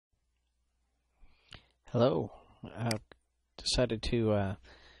Hello. I've decided to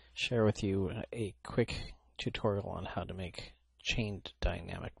share with you a quick tutorial on how to make chained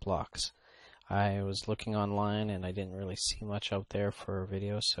dynamic blocks. I was looking online and I didn't really see much out there for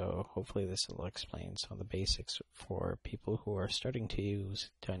videos, so hopefully this will explain some of the basics for people who are starting to use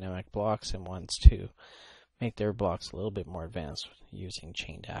dynamic blocks and wants to make their blocks a little bit more advanced using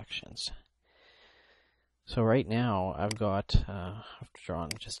chained actions. So right now I've drawn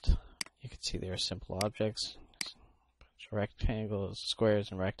just, you can see there are simple objects, rectangles, squares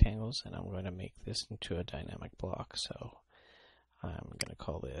and rectangles, and I'm going to make this into a dynamic block. So I'm going to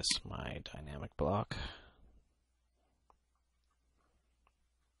call this my dynamic block.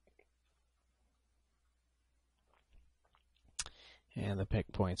 And the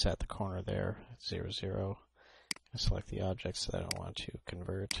pick point's at the corner there, 0, 0. I select the objects that I want to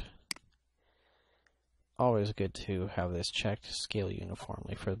convert. Always good to have this checked, scale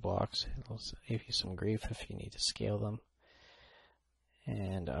uniformly for the blocks. It'll save you some grief if you need to scale them.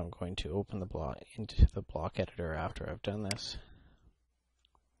 And I'm going to open the block into the block editor after I've done this.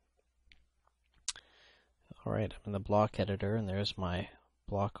 Alright, I'm in the block editor and there's my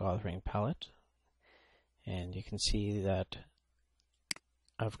block authoring palette. And you can see that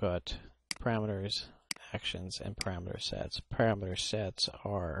I've got parameters, actions, and parameter sets. Parameter sets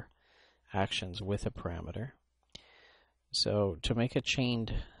are actions with a parameter. So to make a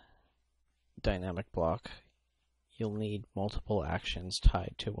chained dynamic block, you'll need multiple actions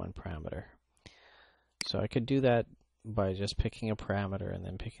tied to one parameter. So I could do that by just picking a parameter and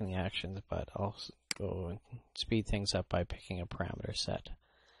then picking the actions, but I'll go and speed things up by picking a parameter set.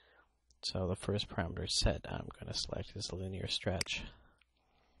 So the first parameter set I'm going to select is linear stretch.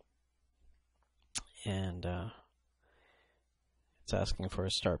 And it's asking for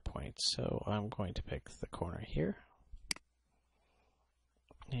a start point, so I'm going to pick the corner here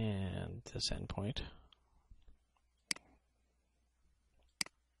and this end point.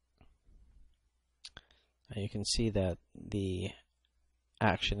 Now you can see that the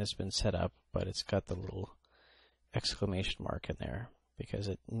action has been set up, but it's got the little exclamation mark in there because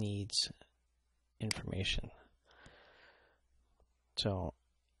it needs information. So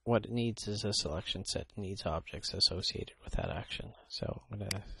what it needs is a selection set. It needs objects associated with that action. So I'm going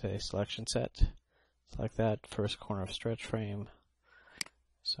to say selection set, select that first corner of stretch frame.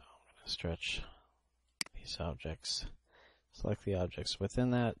 So I'm going to stretch these objects, select the objects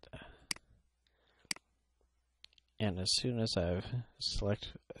within that. And as soon as I've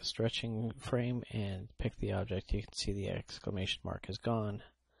select a stretching frame and pick the object, you can see the exclamation mark is gone.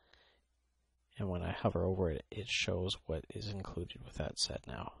 And when I hover over it, it shows what is included with that set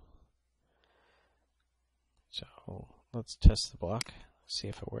now. So let's test the block, see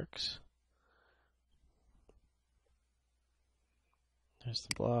if it works. There's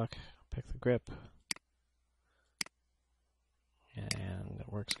the block, pick the grip, and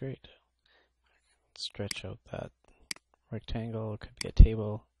it works great. Stretch out that rectangle, it could be a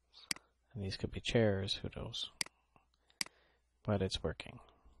table, and these could be chairs, who knows. But it's working.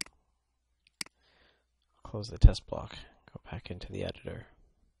 Close the test block, go back into the editor.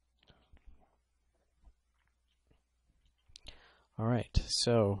 Alright,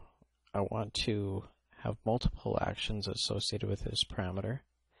 so I want to have multiple actions associated with this parameter.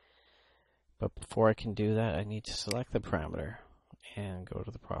 But before I can do that, I need to select the parameter and go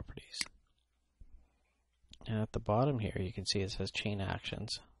to the properties. And at the bottom here, you can see it says chain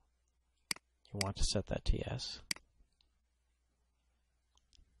actions. You want to set that to yes.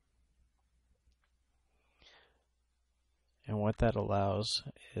 And what that allows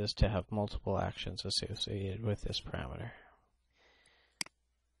is to have multiple actions associated with this parameter.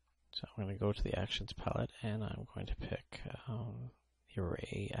 So I'm going to go to the actions palette and I'm going to pick the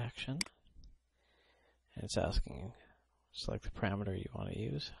array action. And it's asking, select the parameter you want to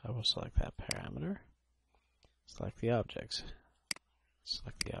use. I will select that parameter. Select the objects.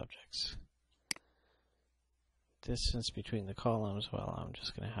 Select the objects. Distance between the columns, well, I'm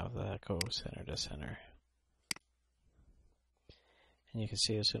just going to have that go center to center. And you can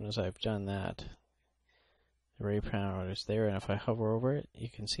see as soon as I've done that, the array parameter is there, and if I hover over it, you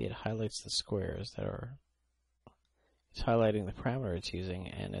can see it highlights the squares that are, it's highlighting the parameter it's using,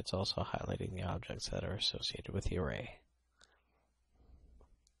 and it's also highlighting the objects that are associated with the array.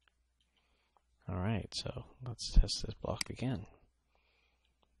 Alright, so let's test this block again.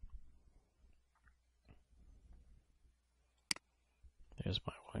 There's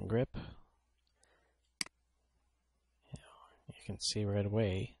my one grip. You can see right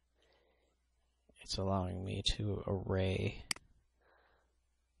away it's allowing me to array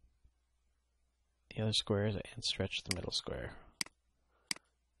the other squares and stretch the middle square.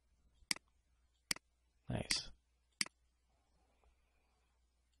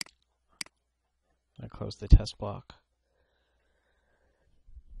 close the test block.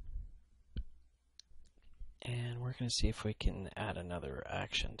 And we're going to see if we can add another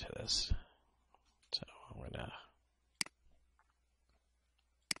action to this. So I'm going to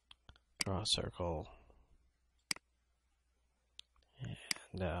draw a circle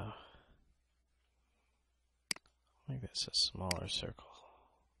and make this a smaller circle.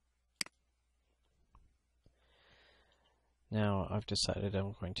 Now I've decided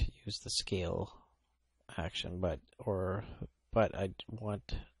I'm going to use the scale action, but I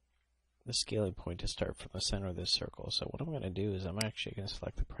want the scaling point to start from the center of this circle. So what I'm going to do is I'm actually going to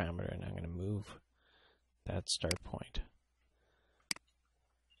select the parameter and I'm going to move that start point.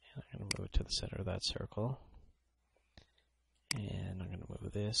 And I'm going to move it to the center of that circle. And I'm going to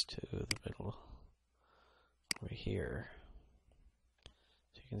move this to the middle over here.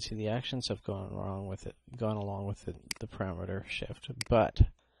 So you can see the actions have gone along with the parameter shift, but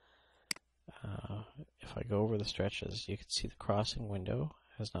if I go over the stretches, you can see the crossing window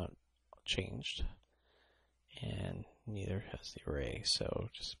has not changed, and neither has the array. So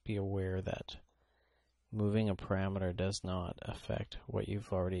just be aware that moving a parameter does not affect what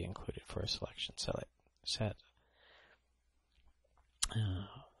you've already included for a selection set. I'm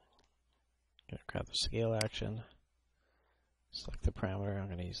going to grab the scale action, select the parameter. I'm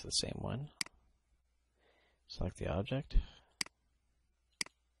going to use the same one. Select the object.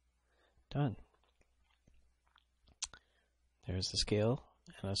 Done. There's the scale,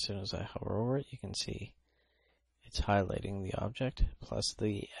 and as soon as I hover over it, you can see it's highlighting the object, plus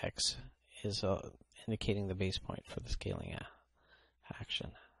the X is indicating the base point for the scaling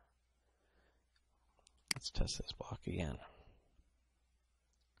action. Let's test this block again.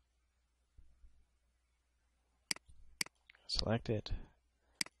 Select it,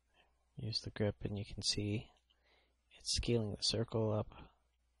 use the grip, and you can see it's scaling the circle up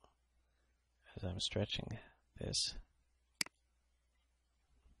as I'm stretching this.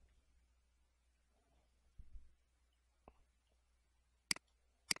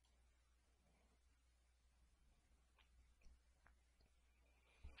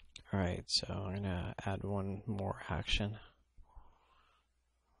 Alright, so I'm going to add one more action.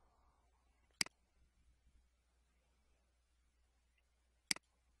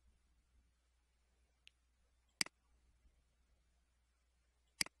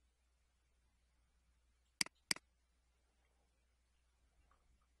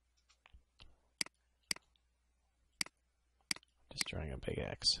 Just drawing a big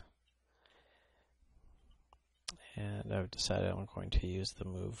X. And I've decided I'm going to use the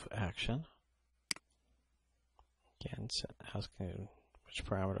move action. Again, asking which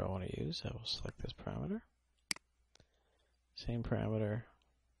parameter I want to use. I will select this parameter. Same parameter.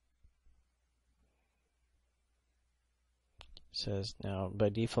 Says now by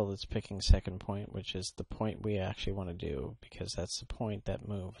default it's picking second point, which is the point we actually want to do because that's the point that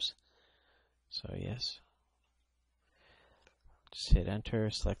moves. So yes. Just hit enter,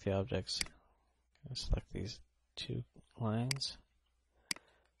 select the objects, select these two lines.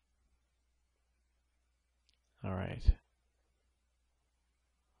 Alright.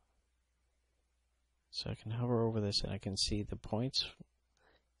 So I can hover over this and I can see the points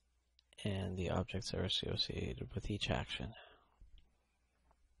and the objects that are associated with each action.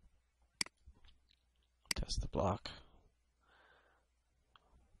 Test the block.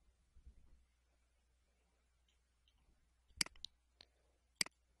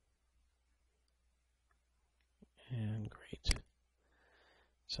 And great.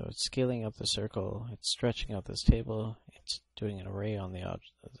 So it's scaling up the circle, it's stretching out this table, it's doing an array on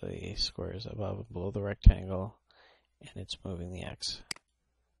the squares above and below the rectangle, and it's moving the X.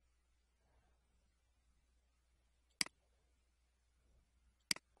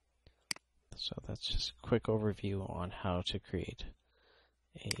 So that's just a quick overview on how to create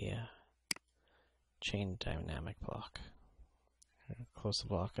a chain dynamic block. Close the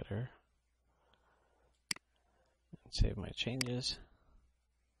block editor. Save my changes.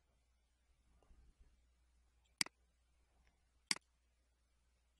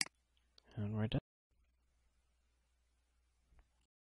 And we're done.